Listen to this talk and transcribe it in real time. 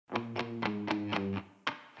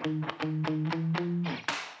Hi,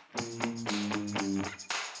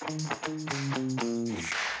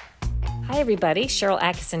 everybody. Cheryl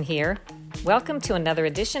Atkinson here. Welcome to another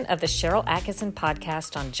edition of the Cheryl Atkinson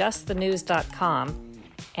podcast on justthenews.com.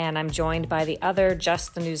 And I'm joined by the other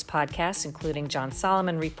Just the News podcasts, including John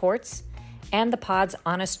Solomon Reports and the pod's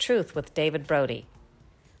Honest Truth with David Brody.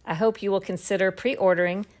 I hope you will consider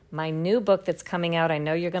pre-ordering my new book that's coming out. I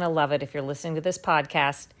know you're going to love it if you're listening to this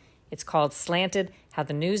podcast. It's called Slanted: How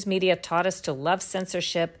the News Media Taught Us to Love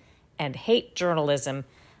Censorship and Hate Journalism.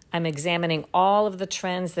 I'm examining all of the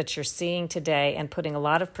trends that you're seeing today and putting a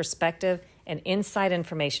lot of perspective and inside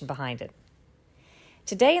information behind it.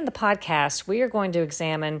 Today in the podcast, we are going to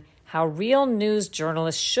examine how real news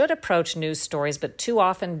journalists should approach news stories, but too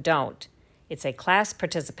often don't. It's a class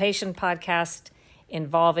participation podcast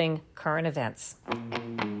involving current events.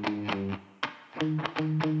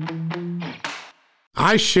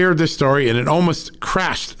 I shared this story and it almost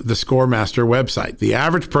crashed the Scoremaster website. The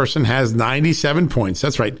average person has 97 points.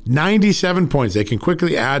 That's right, 97 points they can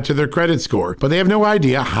quickly add to their credit score, but they have no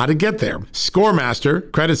idea how to get there.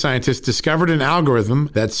 Scoremaster, credit scientists, discovered an algorithm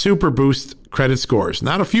that super boosts credit scores.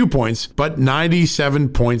 Not a few points, but 97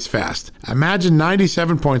 points fast. Imagine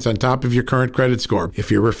 97 points on top of your current credit score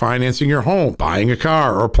if you're refinancing your home, buying a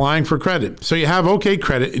car, or applying for credit. So you have okay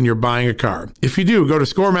credit and you're buying a car. If you do, go to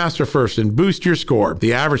Scoremaster first and boost your score.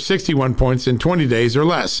 The average 61 points in 20 days or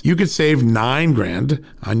less. You could save $9,000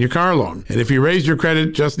 on your car loan. And if you raise your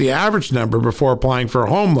credit just the average number before applying for a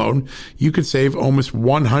home loan, you could save almost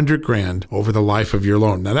 $100,000 over the life of your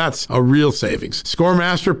loan. Now that's a real savings.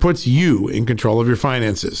 Scoremaster puts you in control of your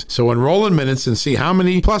finances. So enroll in minutes and see how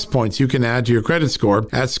many plus points you can add to your credit score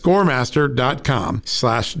at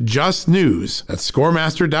scoremaster.com/justnews. That's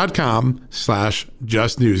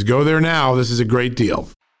scoremaster.com/justnews. Go there now. This is a great deal.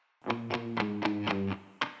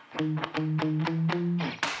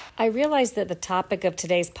 I realize that the topic of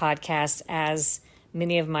today's podcast, as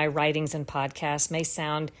many of my writings and podcasts, may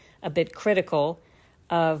sound a bit critical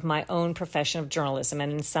of my own profession of journalism,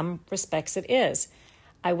 and in some respects it is.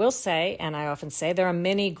 I will say, and I often say, there are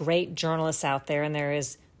many great journalists out there, and there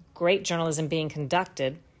is great journalism being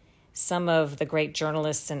conducted. Some of the great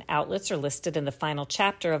journalists and outlets are listed in the final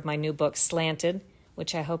chapter of my new book, Slanted,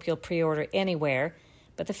 which I hope you'll pre-order anywhere.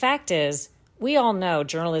 But the fact is, we all know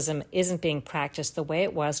journalism isn't being practiced the way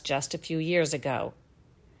it was just a few years ago.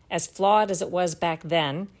 As flawed as it was back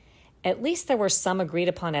then, at least there were some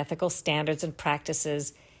agreed-upon ethical standards and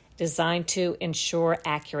practices designed to ensure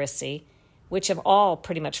accuracy, which have all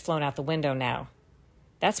pretty much flown out the window now.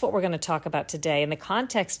 That's what we're going to talk about today in the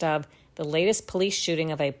context of the latest police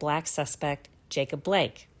shooting of a black suspect, Jacob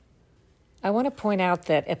Blake. I want to point out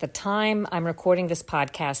that at the time I'm recording this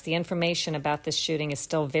podcast, the information about this shooting is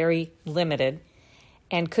still very limited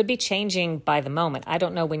and could be changing by the moment. I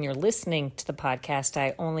don't know when you're listening to the podcast.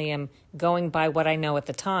 I only am going by what I know at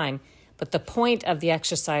the time. But the point of the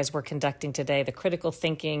exercise we're conducting today, the critical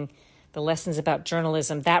thinking, the lessons about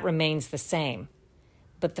journalism, that remains the same.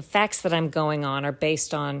 But the facts that I'm going on are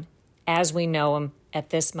based on as we know them at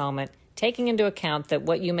this moment, taking into account that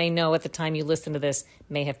what you may know at the time you listen to this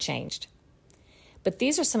may have changed. But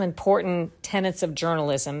these are some important tenets of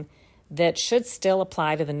journalism that should still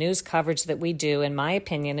apply to the news coverage that we do, in my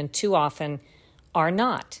opinion, and too often are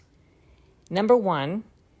not. Number one,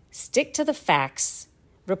 stick to the facts,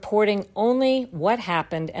 reporting only what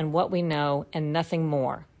happened and what we know and nothing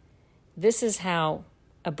more. This is how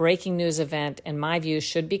a breaking news event, in my view,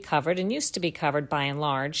 should be covered and used to be covered by and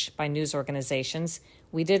large by news organizations.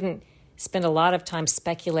 We didn't spend a lot of time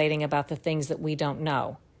speculating about the things that we don't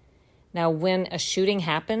know. Now, when a shooting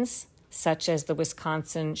happens, such as the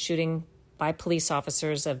Wisconsin shooting by police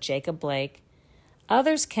officers of Jacob Blake,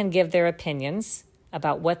 others can give their opinions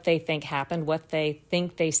about what they think happened, what they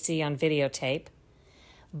think they see on videotape.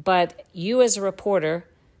 But you as a reporter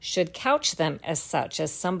should couch them as such,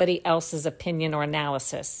 as somebody else's opinion or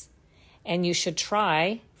analysis. And you should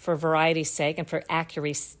try, for variety's sake and for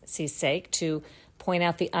accuracy's sake, to point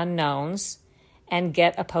out the unknowns and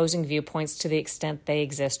get opposing viewpoints to the extent they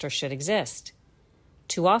exist or should exist.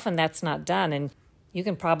 Too often that's not done, and you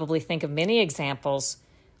can probably think of many examples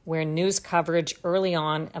where news coverage early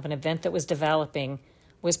on of an event that was developing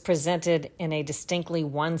was presented in a distinctly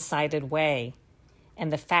one-sided way,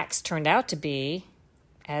 and the facts turned out to be,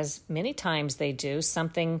 as many times they do,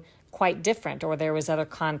 something quite different, or there was other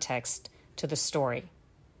context to the story.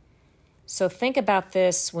 So think about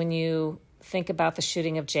this when you think about the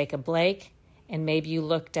shooting of Jacob Blake, and maybe you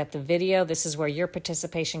looked at the video. This is where your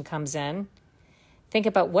participation comes in. Think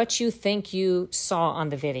about what you think you saw on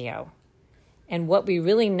the video and what we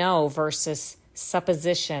really know versus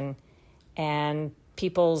supposition and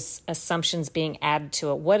people's assumptions being added to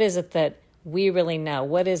it. What is it that we really know?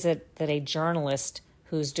 What is it that a journalist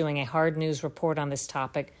who's doing a hard news report on this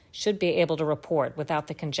topic should be able to report without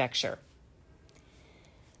the conjecture?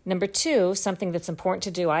 Number two, something that's important to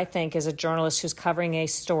do, I think, as a journalist who's covering a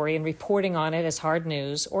story and reporting on it as hard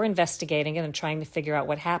news or investigating it and trying to figure out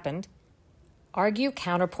what happened, argue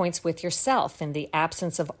counterpoints with yourself in the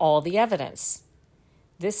absence of all the evidence.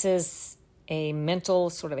 This is a mental,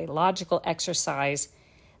 sort of a logical exercise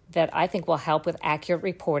that I think will help with accurate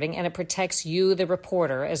reporting, and it protects you, the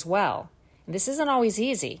reporter, as well. And this isn't always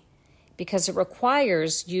easy because it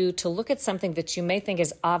requires you to look at something that you may think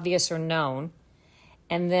is obvious or known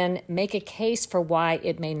and then make a case for why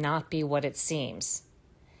it may not be what it seems.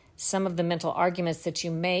 Some of the mental arguments that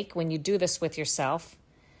you make when you do this with yourself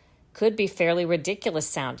could be fairly ridiculous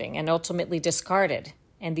sounding and ultimately discarded.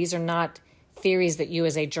 And these are not theories that you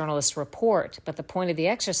as a journalist report, but the point of the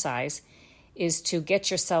exercise is to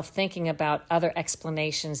get yourself thinking about other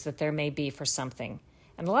explanations that there may be for something.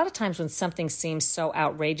 And a lot of times when something seems so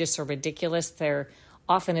outrageous or ridiculous, there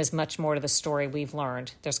often is much more to the story we've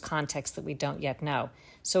learned. There's context that we don't yet know.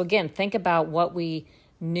 So again, think about what we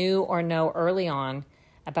knew or know early on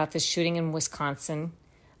about the shooting in Wisconsin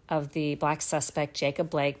of the black suspect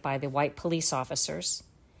Jacob Blake by the white police officers,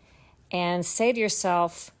 and say to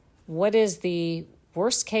yourself, what is the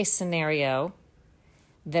worst case scenario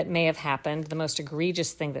that may have happened, the most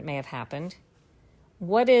egregious thing that may have happened?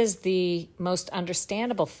 What is the most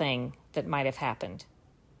understandable thing that might have happened?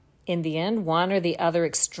 In the end, one or the other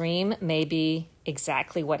extreme may be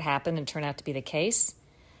exactly what happened and turn out to be the case.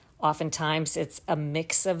 Oftentimes, it's a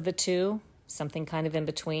mix of the two, something kind of in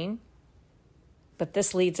between. But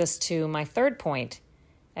this leads us to my third point.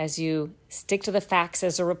 As you stick to the facts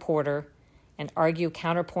as a reporter and argue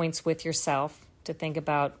counterpoints with yourself to think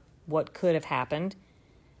about what could have happened.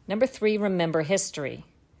 Number three, remember history.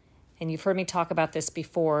 And you've heard me talk about this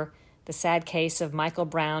before, the sad case of Michael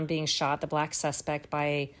Brown being shot, the black suspect, by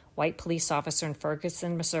a white police officer in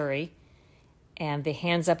Ferguson, Missouri, and the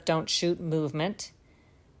Hands Up, Don't Shoot movement.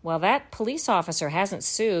 Well, that police officer hasn't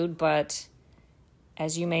sued, but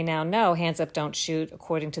as you may now know, Hands Up, Don't Shoot,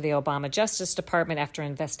 according to the Obama Justice Department after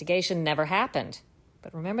investigation, never happened.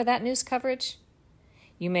 But remember that news coverage?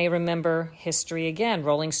 You may remember history again,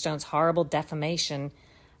 Rolling Stone's horrible defamation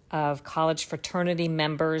of college fraternity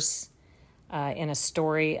members in a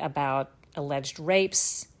story about alleged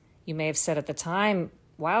rapes. You may have said at the time,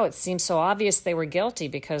 wow, it seems so obvious they were guilty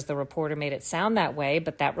because the reporter made it sound that way,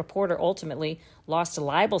 but that reporter ultimately lost a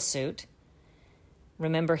libel suit.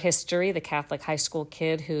 Remember history, the Catholic high school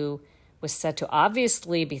kid who was said to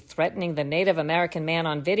obviously be threatening the Native American man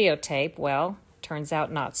on videotape. Well, turns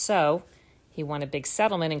out not so. He won a big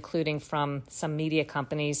settlement, including from some media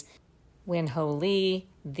companies. Wen-Ho Lee,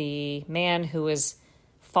 the man who was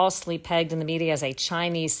falsely pegged in the media as a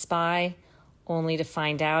Chinese spy, only to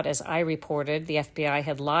find out, as I reported, the FBI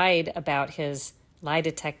had lied about his lie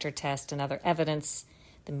detector test and other evidence.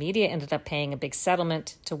 The media ended up paying a big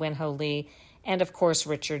settlement to Wen-Ho Lee. And of course,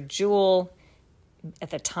 Richard Jewell.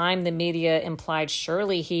 At the time, the media implied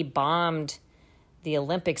surely he bombed the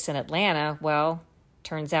Olympics in Atlanta. Well,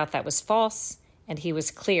 turns out that was false, and he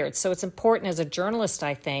was cleared. So it's important as a journalist,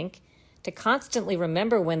 I think, to constantly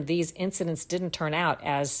remember when these incidents didn't turn out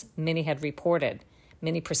as many had reported,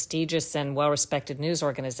 many prestigious and well-respected news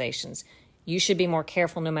organizations. You should be more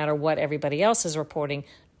careful no matter what everybody else is reporting.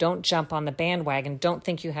 Don't jump on the bandwagon. Don't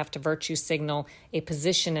think you have to virtue signal a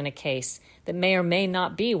position in a case that may or may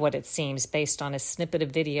not be what it seems based on a snippet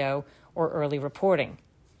of video or early reporting.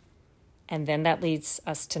 And then that leads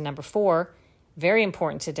us to number four, very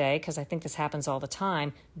important today, because I think this happens all the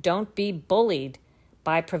time. Don't be bullied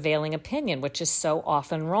by prevailing opinion, which is so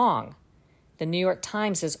often wrong. The New York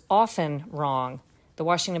Times is often wrong. The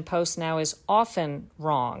Washington Post now is often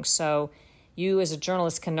wrong. So you as a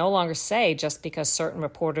journalist can no longer say just because certain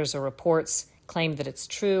reporters or reports claim that it's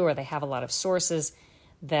true or they have a lot of sources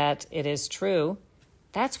that it is true.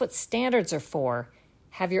 That's what standards are for.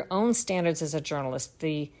 Have your own standards as a journalist,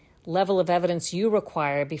 the level of evidence you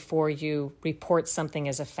require before you report something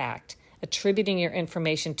as a fact, attributing your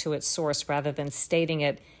information to its source rather than stating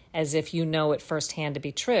it as if you know it firsthand to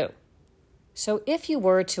be true. So if you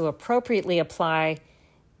were to appropriately apply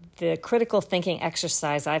the critical thinking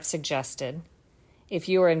exercise I've suggested, if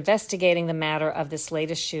you are investigating the matter of this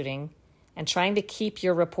latest shooting and trying to keep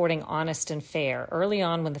your reporting honest and fair early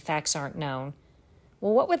on when the facts aren't known,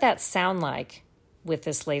 well, what would that sound like with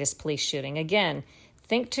this latest police shooting? Again,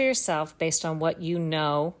 think to yourself based on what you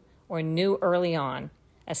know or knew early on,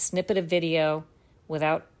 a snippet of video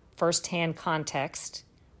without firsthand context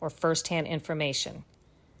or firsthand information.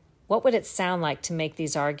 What would it sound like to make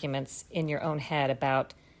these arguments in your own head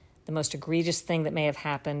about the most egregious thing that may have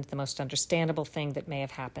happened, the most understandable thing that may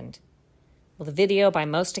have happened? Well, the video, by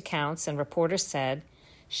most accounts, and reporters said,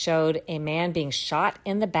 showed a man being shot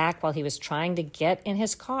in the back while he was trying to get in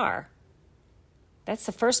his car. That's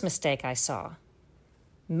the first mistake I saw.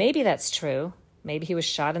 Maybe that's true. Maybe he was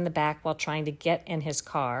shot in the back while trying to get in his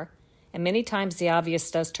car, and many times the obvious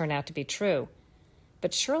does turn out to be true.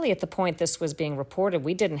 But surely at the point this was being reported,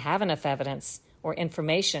 we didn't have enough evidence or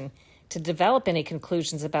information to develop any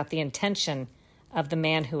conclusions about the intention of the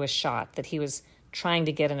man who was shot, that he was trying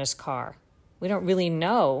to get in his car. We don't really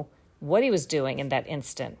know what he was doing in that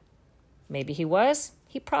instant. Maybe he was.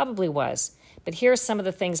 He probably was. But here are some of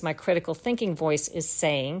the things my critical thinking voice is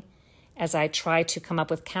saying as I try to come up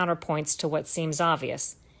with counterpoints to what seems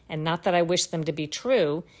obvious. And not that I wish them to be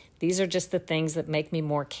true. These are just the things that make me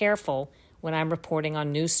more careful when I'm reporting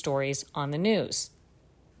on news stories on the news.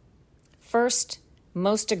 First,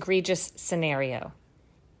 most egregious scenario.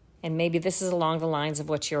 And maybe this is along the lines of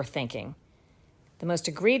what you're thinking. The most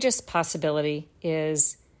egregious possibility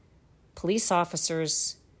is police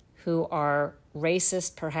officers who are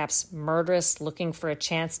racist, perhaps murderous, looking for a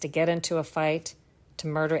chance to get into a fight, to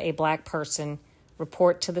murder a black person,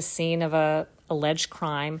 report to the scene of a alleged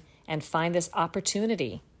crime, and find this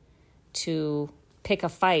opportunity to pick a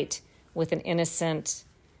fight with an innocent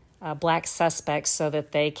black suspect so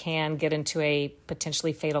that they can get into a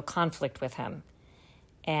potentially fatal conflict with him.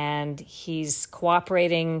 And he's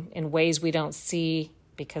cooperating in ways we don't see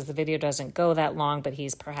because the video doesn't go that long, but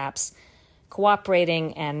he's perhaps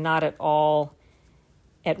cooperating and not at all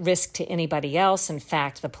at risk to anybody else. In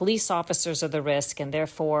fact, the police officers are the risk, and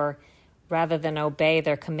therefore, rather than obey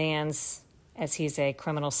their commands as he's a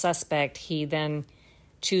criminal suspect, he then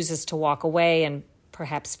chooses to walk away and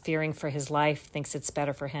perhaps fearing for his life, thinks it's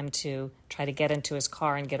better for him to try to get into his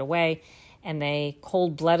car and get away. And they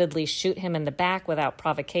cold-bloodedly shoot him in the back without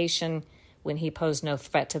provocation when he posed no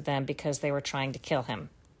threat to them because they were trying to kill him.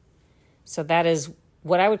 So that is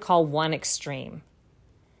what I would call one extreme.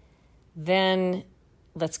 Then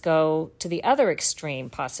let's go to the other extreme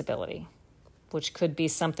possibility, which could be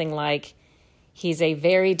something like he's a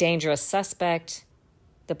very dangerous suspect.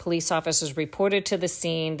 The police officers reported to the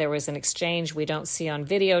scene. There was an exchange we don't see on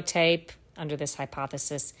videotape under this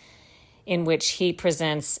hypothesis in which he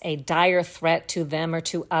presents a dire threat to them or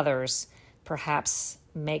to others, perhaps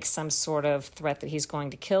makes some sort of threat that he's going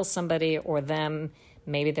to kill somebody or them.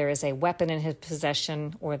 Maybe there is a weapon in his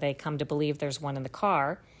possession, or they come to believe there's one in the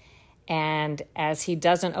car. And as he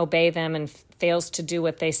doesn't obey them and fails to do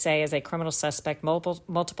what they say as a criminal suspect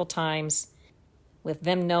multiple times, with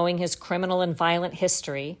them knowing his criminal and violent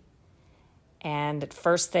history, and at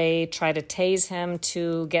first they try to tase him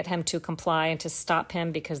to get him to comply and to stop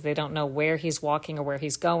him because they don't know where he's walking or where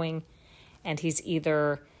he's going, and he's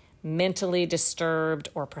either mentally disturbed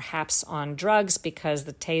or perhaps on drugs because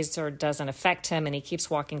the taser doesn't affect him and he keeps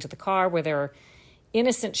walking to the car where there are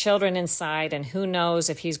innocent children inside, and who knows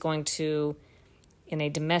if he's going to, in a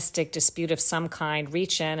domestic dispute of some kind,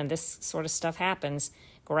 reach in, and this sort of stuff happens,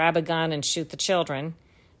 grab a gun and shoot the children.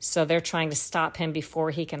 So they're trying to stop him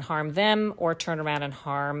before he can harm them or turn around and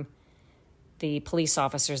harm the police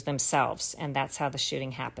officers themselves. And that's how the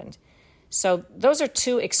shooting happened. So those are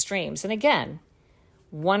two extremes. And again,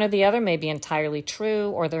 one or the other may be entirely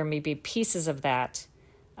true, or there may be pieces of that,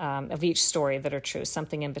 of each story that are true,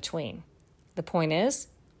 something in between. The point is,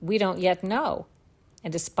 we don't yet know.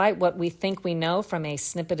 And despite what we think we know from a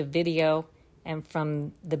snippet of video and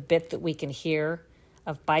from the bit that we can hear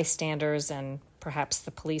of bystanders and perhaps the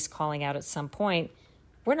police calling out at some point,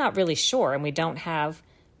 we're not really sure, and we don't have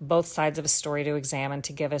both sides of a story to examine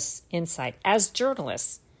to give us insight. As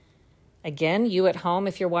journalists, again, you at home,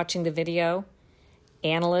 if you're watching the video,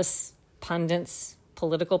 analysts, pundits,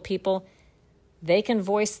 political people, they can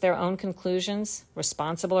voice their own conclusions,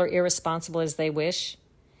 responsible or irresponsible as they wish,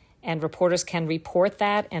 and reporters can report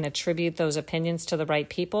that and attribute those opinions to the right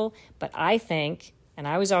people. But I think, and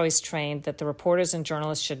I was always trained, that the reporters and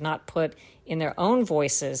journalists should not put in their own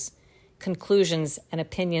voices conclusions and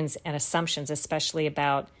opinions and assumptions, especially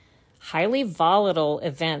about highly volatile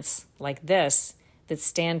events like this that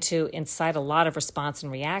stand to incite a lot of response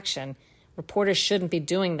and reaction. Reporters shouldn't be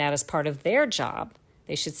doing that as part of their job.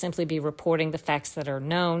 They should simply be reporting the facts that are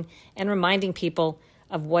known and reminding people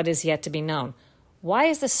of what is yet to be known. Why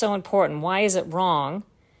is this so important? Why is it wrong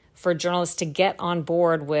for journalists to get on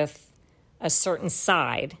board with a certain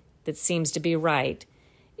side that seems to be right,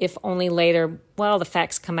 if only later, well, the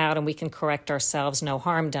facts come out and we can correct ourselves, no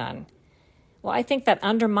harm done? Well, I think that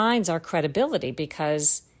undermines our credibility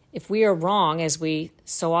because If we are wrong, as we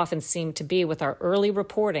so often seem to be with our early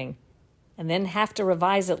reporting, and then have to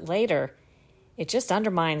revise it later, it just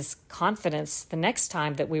undermines confidence the next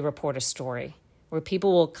time that we report a story, where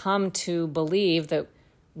people will come to believe that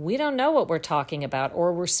we don't know what we're talking about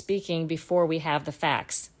or we're speaking before we have the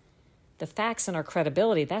facts. The facts and our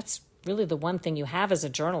credibility, that's really the one thing you have as a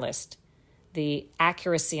journalist, the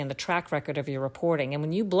accuracy and the track record of your reporting. And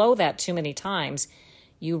when you blow that too many times,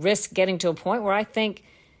 you risk getting to a point where I think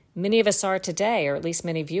many of us are today, or at least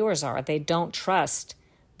many viewers are. They don't trust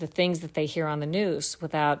the things that they hear on the news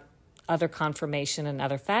without other confirmation and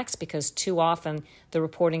other facts, because too often the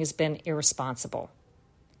reporting has been irresponsible.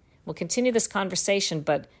 We'll continue this conversation,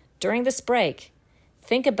 but during this break,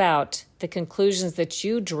 think about the conclusions that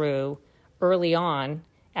you drew early on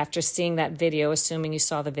after seeing that video, assuming you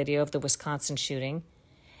saw the video of the Wisconsin shooting,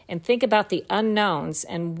 and think about the unknowns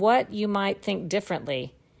and what you might think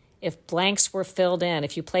differently if blanks were filled in,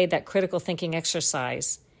 if you played that critical thinking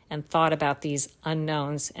exercise and thought about these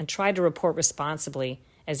unknowns and tried to report responsibly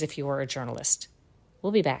as if you were a journalist.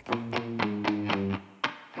 We'll be back.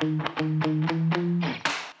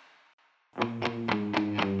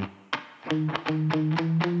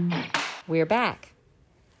 We're back.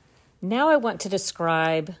 Now I want to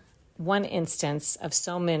describe one instance of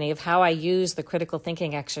so many of how I use the critical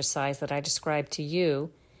thinking exercise that I described to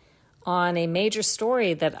you on a major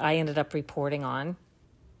story that I ended up reporting on,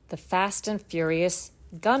 the Fast and Furious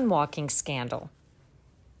gun walking scandal.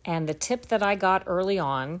 And the tip that I got early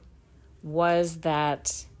on was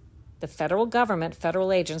that the federal government,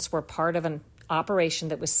 federal agents, were part of an operation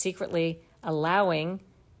that was secretly allowing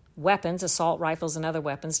weapons, assault rifles and other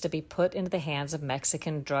weapons, to be put into the hands of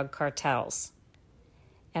Mexican drug cartels.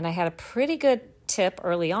 And I had a pretty good tip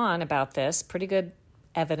early on about this, pretty good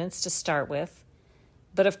evidence to start with.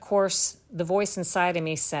 But of course, the voice inside of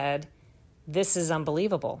me said, this is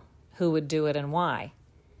unbelievable. Who would do it and why?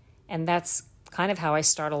 And that's kind of how I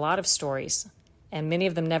start a lot of stories. And many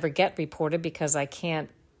of them never get reported because I can't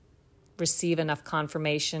receive enough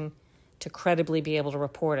confirmation to credibly be able to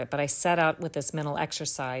report it. But I set out with this mental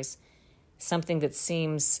exercise, something that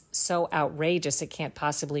seems so outrageous it can't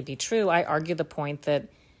possibly be true. I argue the point that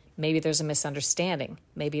maybe there's a misunderstanding.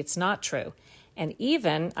 Maybe it's not true. And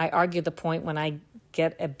even I argue the point when I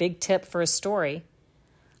get a big tip for a story,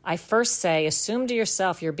 I first say, assume to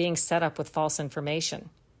yourself you're being set up with false information.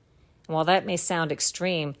 And while that may sound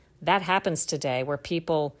extreme, that happens today where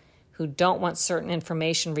people who don't want certain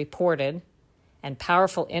information reported and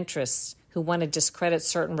powerful interests who want to discredit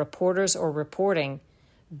certain reporters or reporting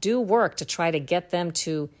do work to try to get them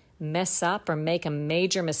to mess up or make a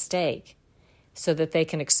major mistake so that they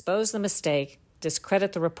can expose the mistake,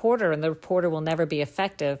 discredit the reporter, and the reporter will never be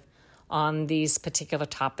effective on these particular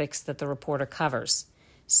topics that the reporter covers.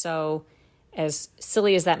 So as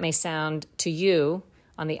silly as that may sound to you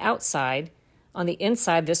on the outside, on the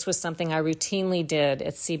inside, this was something I routinely did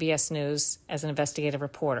at CBS News as an investigative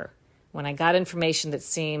reporter. When I got information that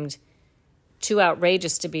seemed too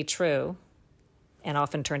outrageous to be true, and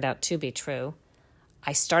often turned out to be true,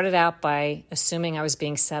 I started out by assuming I was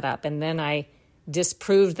being set up, and then I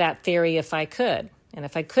disproved that theory if I could. And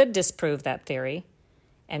if I could disprove that theory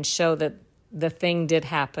and show that the thing did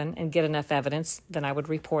happen and get enough evidence, then I would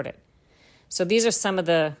report it. So these are some of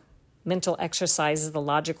the mental exercises, the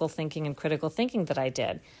logical thinking and critical thinking that I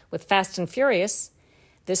did. With Fast and Furious,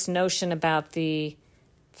 this notion about the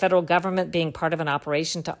federal government being part of an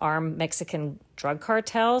operation to arm Mexican drug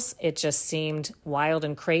cartels, it just seemed wild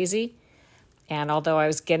and crazy. And although I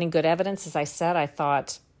was getting good evidence, as I said, I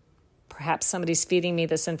thought perhaps somebody's feeding me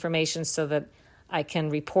this information so that I can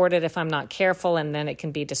report it if I'm not careful, and then it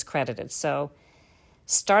can be discredited. So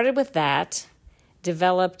started with that,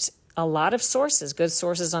 developed a lot of sources, good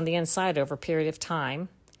sources on the inside over a period of time.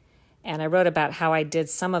 And I wrote about how I did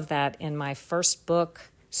some of that in my first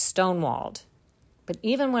book, Stonewalled. But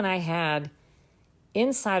even when I had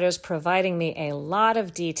insiders providing me a lot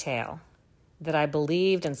of detail that I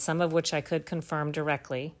believed and some of which I could confirm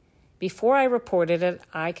directly, before I reported it,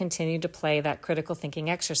 I continued to play that critical thinking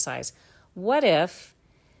exercise. What if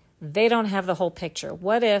they don't have the whole picture?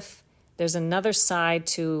 What if there's another side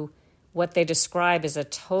to what they describe as a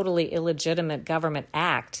totally illegitimate government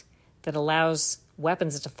act that allows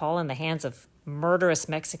weapons to fall in the hands of murderous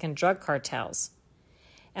Mexican drug cartels?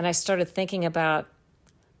 And I started thinking about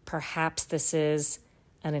perhaps this is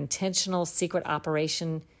an intentional secret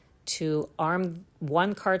operation to arm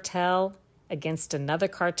one cartel against another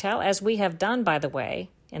cartel, as we have done, by the way,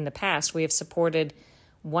 in the past. We have supported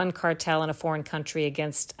one cartel in a foreign country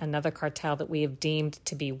against another cartel that we have deemed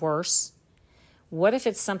to be worse. What if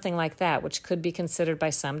it's something like that, which could be considered by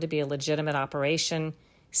some to be a legitimate operation,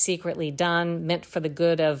 secretly done, meant for the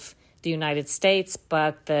good of the United States,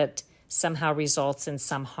 but that somehow results in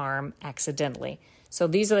some harm accidentally. So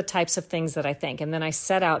these are the types of things that I think. And then I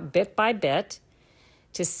set out bit by bit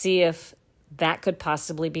to see if that could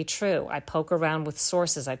possibly be true. I poke around with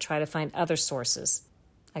sources. I try to find other sources.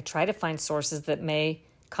 I try to find sources that may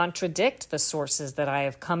contradict the sources that I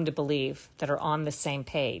have come to believe that are on the same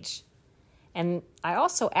page. And I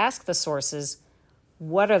also ask the sources,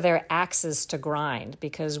 what are their axes to grind?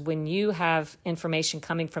 Because when you have information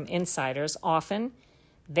coming from insiders, often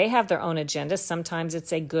they have their own agenda. Sometimes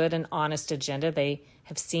it's a good and honest agenda. They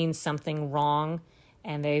have seen something wrong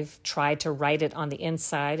and they've tried to right it on the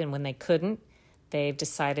inside. And when they couldn't, they've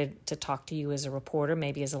decided to talk to you as a reporter,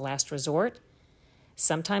 maybe as a last resort.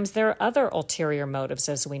 Sometimes there are other ulterior motives,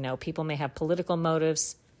 as we know. People may have political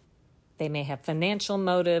motives. They may have financial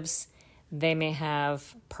motives. They may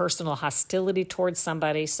have personal hostility towards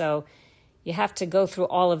somebody. So you have to go through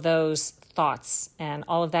all of those thoughts and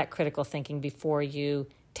all of that critical thinking before you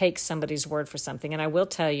take somebody's word for something. And I will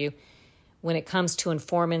tell you, when it comes to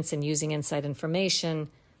informants and using inside information,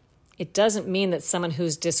 it doesn't mean that someone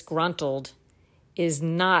who's disgruntled is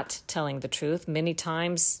not telling the truth. Many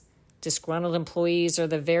times, disgruntled employees are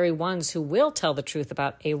the very ones who will tell the truth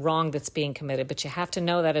about a wrong that's being committed. But you have to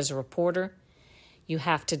know that as a reporter. You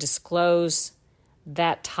have to disclose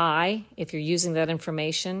that tie if you're using that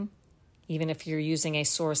information. Even if you're using a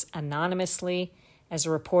source anonymously, as a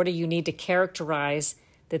reporter, you need to characterize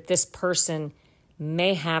that this person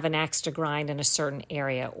may have an axe to grind in a certain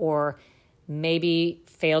area, or maybe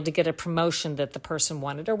failed to get a promotion that the person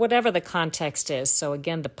wanted, or whatever the context is. So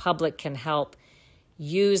again, the public can help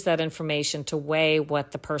use that information to weigh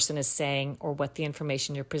what the person is saying or what the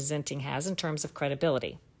information you're presenting has in terms of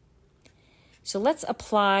credibility. So let's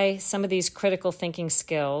apply some of these critical thinking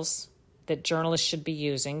skills that journalists should be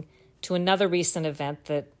using to another recent event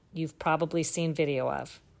that you've probably seen video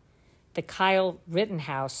of. The Kyle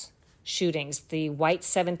Rittenhouse shootings, the white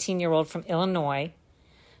 17-year-old from Illinois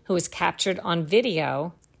who was captured on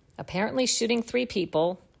video, apparently shooting 3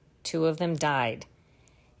 people. 2 of them died.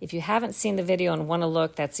 If you haven't seen the video and want to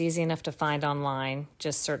look, that's easy enough to find online.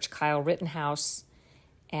 Just search Kyle Rittenhouse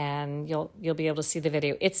and you'll be able to see the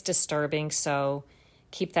video. It's disturbing, so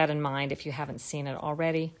keep that in mind if you haven't seen it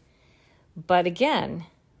already. But again,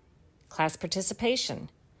 class participation.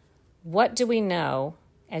 What do we know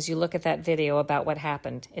as you look at that video about what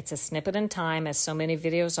happened? It's a snippet in time, as so many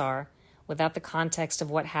videos are, without the context of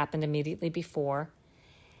what happened immediately before.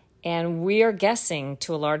 And we are guessing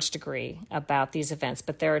to a large degree about these events,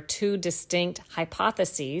 but there are 2 distinct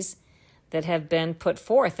hypotheses that have been put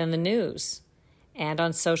forth in the news and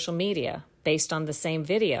on social media based on the same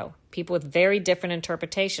video. People with very different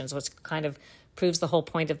interpretations, which kind of proves the whole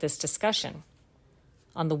point of this discussion.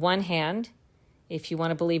 On the one hand, if you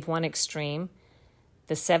want to believe one extreme,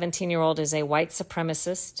 the 17-year-old is a white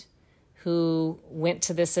supremacist who went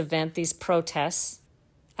to this event, these protests,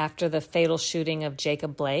 after the fatal shooting of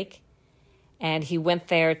Jacob Blake. And he went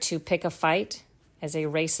there to pick a fight as a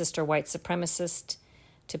racist or white supremacist,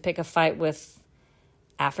 to pick a fight with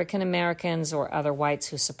African Americans or other whites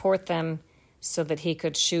who support them so that he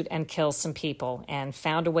could shoot and kill some people, and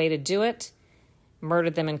found a way to do it,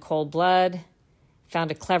 murdered them in cold blood,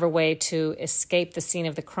 found a clever way to escape the scene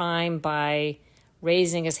of the crime by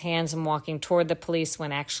raising his hands and walking toward the police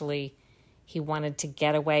when actually he wanted to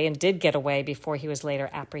get away, and did get away before he was later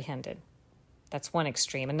apprehended. That's one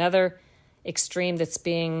extreme. Another extreme that's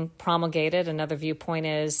being promulgated, another viewpoint,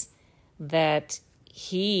 is that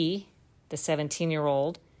he, the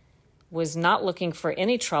 17-year-old, was not looking for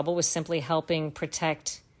any trouble, was simply helping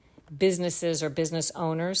protect businesses or business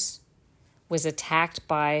owners, was attacked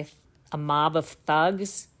by a mob of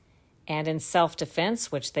thugs, and in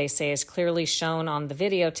self-defense, which they say is clearly shown on the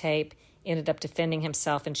videotape, ended up defending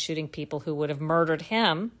himself and shooting people who would have murdered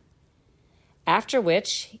him, after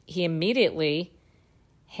which he immediately,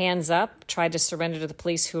 hands up, tried to surrender to the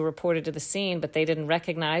police who reported to the scene, but they didn't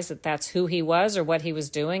recognize that that's who he was or what he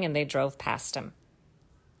was doing, and they drove past him.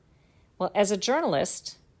 Well, as a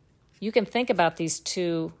journalist, you can think about these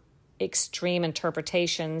 2 extreme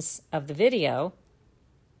interpretations of the video,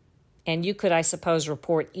 and you could, I suppose,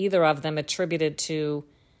 report either of them attributed to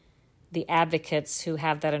the advocates who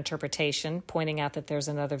have that interpretation, pointing out that there's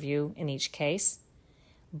another view in each case.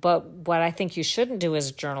 But what I think you shouldn't do as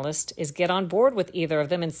a journalist is get on board with either of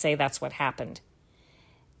them and say that's what happened.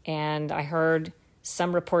 And I heard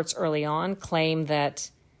some reports early on claim that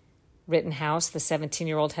Rittenhouse, the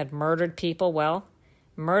 17-year-old, had murdered people. Well,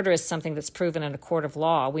 murder is something that's proven in a court of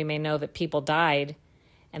law. We may know that people died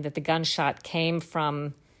and that the gunshot came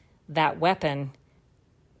from that weapon,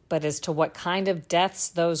 But as to what kind of deaths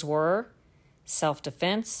those were,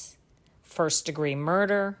 self-defense, first-degree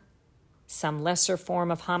murder, some lesser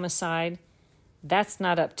form of homicide, that's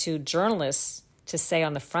not up to journalists to say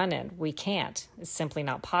on the front end. We can't. It's simply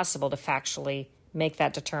not possible to factually make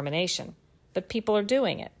that determination. But people are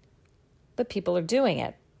doing it.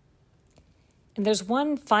 And there's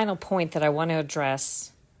one final point that I want to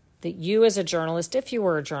address that you as a journalist, if you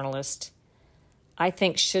were a journalist, I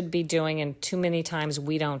think should be doing, and too many times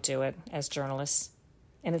we don't do it as journalists.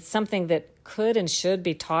 And it's something that could and should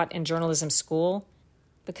be taught in journalism school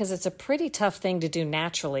because it's a pretty tough thing to do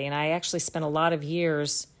naturally. And I actually spent a lot of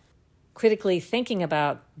years critically thinking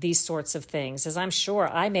about these sorts of things, as I'm sure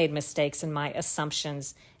I made mistakes in my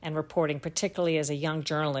assumptions and reporting, particularly as a young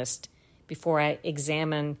journalist, before I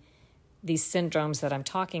examine these syndromes that I'm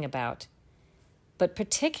talking about. But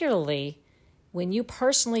particularly when you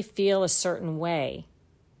personally feel a certain way,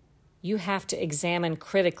 you have to examine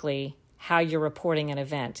critically how you're reporting an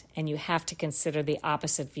event, and you have to consider the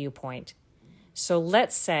opposite viewpoint. So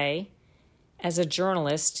let's say, as a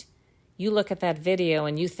journalist, you look at that video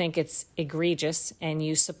and you think it's egregious, and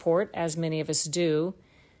you support, as many of us do,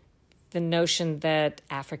 the notion that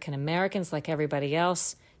African Americans, like everybody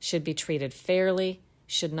else, should be treated fairly,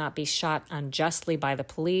 should not be shot unjustly by the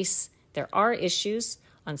police. There are issues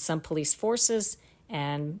on some police forces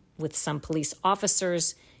and with some police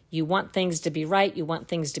officers. You want things to be right. You want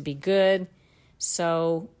things to be good.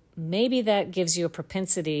 So maybe that gives you a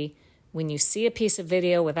propensity when you see a piece of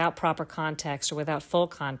video without proper context or without full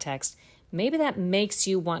context. Maybe that makes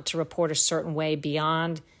you want to report a certain way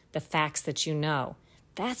beyond the facts that you know.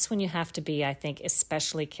 That's when you have to be, I think,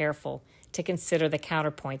 especially careful to consider the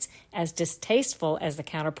counterpoints, as distasteful as the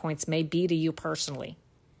counterpoints may be to you personally.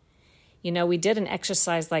 You know, we did an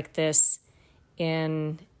exercise like this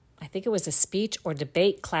in, I think it was a speech or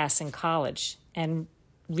debate class in college. And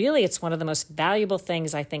really, it's one of the most valuable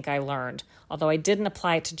things I think I learned, although I didn't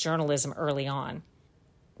apply it to journalism early on.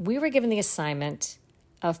 We were given the assignment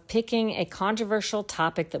of picking a controversial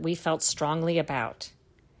topic that we felt strongly about,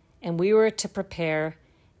 and we were to prepare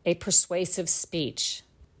a persuasive speech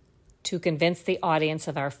to convince the audience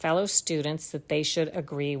of our fellow students that they should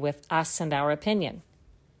agree with us and our opinion.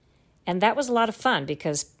 And that was a lot of fun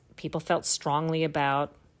because people felt strongly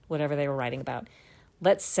about whatever they were writing about.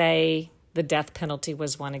 Let's say the death penalty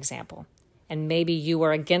was one example. And maybe you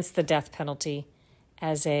were against the death penalty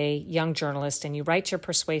as a young journalist and you write your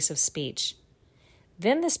persuasive speech.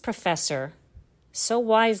 Then this professor so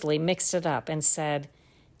wisely mixed it up and said,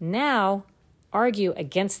 now argue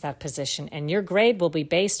against that position, and your grade will be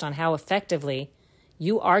based on how effectively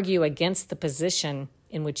you argue against the position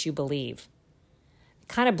in which you believe. It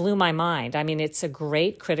kind of blew my mind. I mean, it's a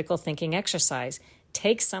great critical thinking exercise.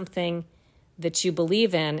 Take something that you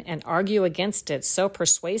believe in and argue against it so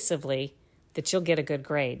persuasively that you'll get a good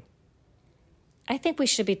grade. I think we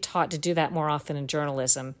should be taught to do that more often in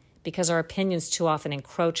journalism because our opinions too often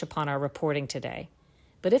encroach upon our reporting today.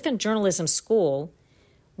 But if in journalism school,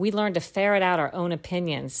 we learn to ferret out our own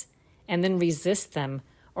opinions and then resist them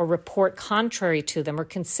or report contrary to them or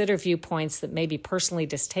consider viewpoints that may be personally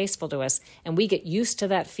distasteful to us, and we get used to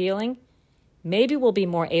that feeling, maybe we'll be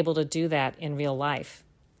more able to do that in real life.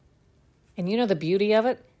 And you know the beauty of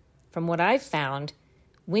it? From what I've found,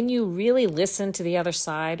 when you really listen to the other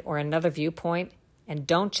side or another viewpoint and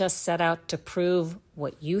don't just set out to prove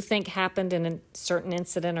what you think happened in a certain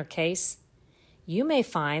incident or case, you may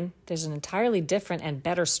find there's an entirely different and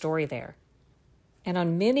better story there. And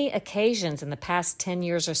on many occasions in the past 10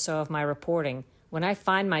 years or so of my reporting, when I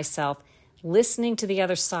find myself listening to the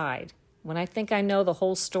other side, when I think I know the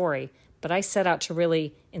whole story, but I set out to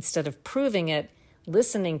really, instead of proving it,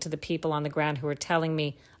 listening to the people on the ground who are telling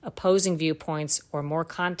me opposing viewpoints or more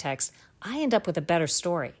context, I end up with a better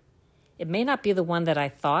story. It may not be the one that I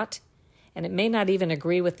thought, and it may not even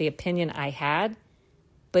agree with the opinion I had,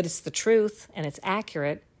 but it's the truth, and it's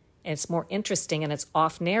accurate, and it's more interesting, and it's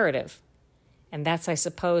off-narrative. And that's, I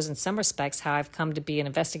suppose, in some respects, how I've come to be an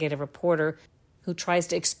investigative reporter who tries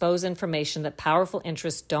to expose information that powerful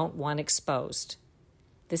interests don't want exposed.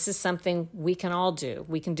 This is something we can all do.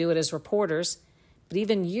 We can do it as reporters, but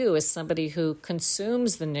even you, as somebody who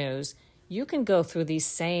consumes the news, you can go through these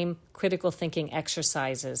same critical thinking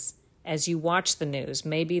exercises as you watch the news.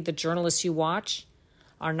 Maybe the journalists you watch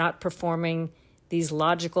are not performing these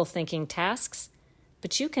logical thinking tasks,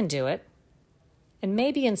 but you can do it. And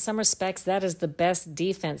maybe in some respects that is the best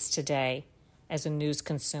defense today as a news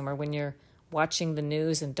consumer. When you're watching the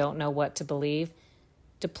news and don't know what to believe,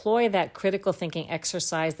 deploy that critical thinking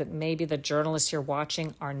exercise that maybe the journalists you're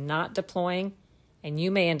watching are not deploying, and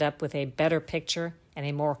you may end up with a better picture and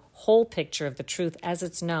a more whole picture of the truth as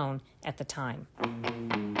it's known at the time.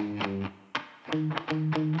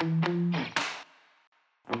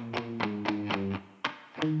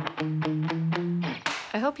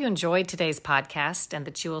 I hope you enjoyed today's podcast and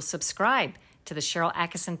that you will subscribe to the Cheryl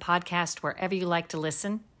Atkinson podcast wherever you like to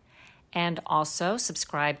listen, and also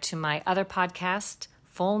subscribe to my other podcast,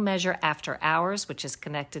 Full Measure After Hours, which is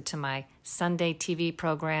connected to my Sunday TV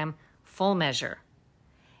program, Full Measure.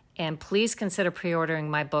 And please consider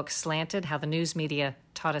pre-ordering my book, Slanted, How the News Media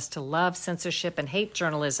Taught Us to Love Censorship and Hate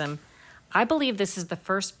Journalism. I believe this is the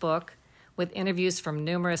first book with interviews from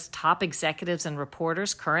numerous top executives and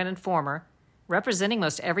reporters, current and former, representing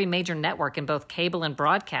most every major network in both cable and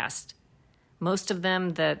broadcast. Most of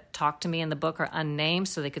them that talked to me in the book are unnamed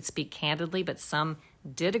so they could speak candidly, but some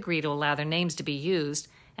did agree to allow their names to be used,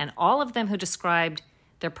 and all of them who described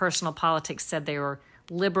their personal politics said they were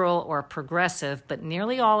liberal or progressive, but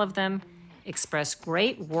nearly all of them expressed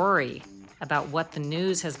great worry about what the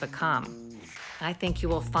news has become. I think you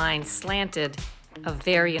will find Slanted a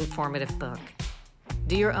very informative book.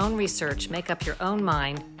 Do your own research, make up your own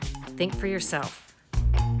mind, think for yourself.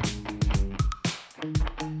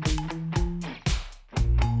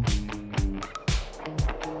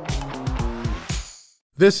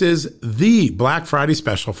 This is the Black Friday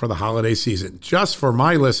special for the holiday season. Just for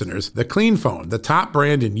my listeners, the Clean Phone, the top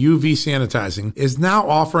brand in UV sanitizing, is now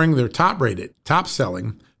offering their top-rated,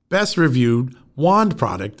 top-selling, best-reviewed wand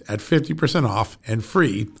product at 50% off and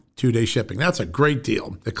free 2-day shipping. That's a great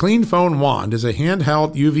deal. The Clean Phone Wand is a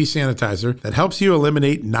handheld UV sanitizer that helps you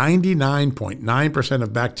eliminate 99.9%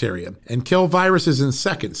 of bacteria and kill viruses in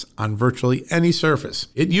seconds on virtually any surface.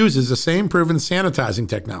 It uses the same proven sanitizing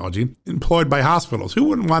technology employed by hospitals. Who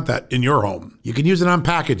wouldn't want that in your home? You can use it on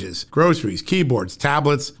packages, groceries, keyboards,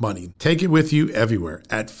 tablets, money. Take it with you everywhere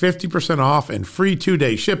at 50% off and free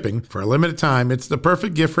 2-day shipping for a limited time. It's the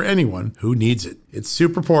perfect gift for anyone who needs it. It's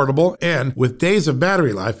super portable, and with days of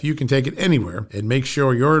battery life, you can take it anywhere and make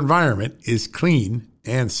sure your environment is clean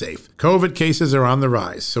and safe. COVID cases are on the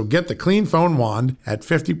rise, so get the Clean Phone Wand at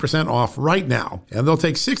 50% off right now, and they'll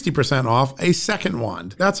take 60% off a second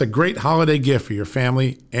wand. That's a great holiday gift for your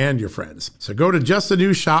family and your friends. So go to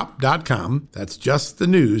justthenewsshop.com, that's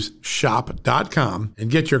justthenewsshop.com,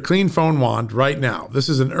 and get your Clean Phone Wand right now. This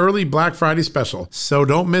is an early Black Friday special, so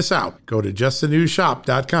don't miss out. Go to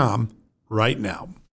justthenewsshop.com right now.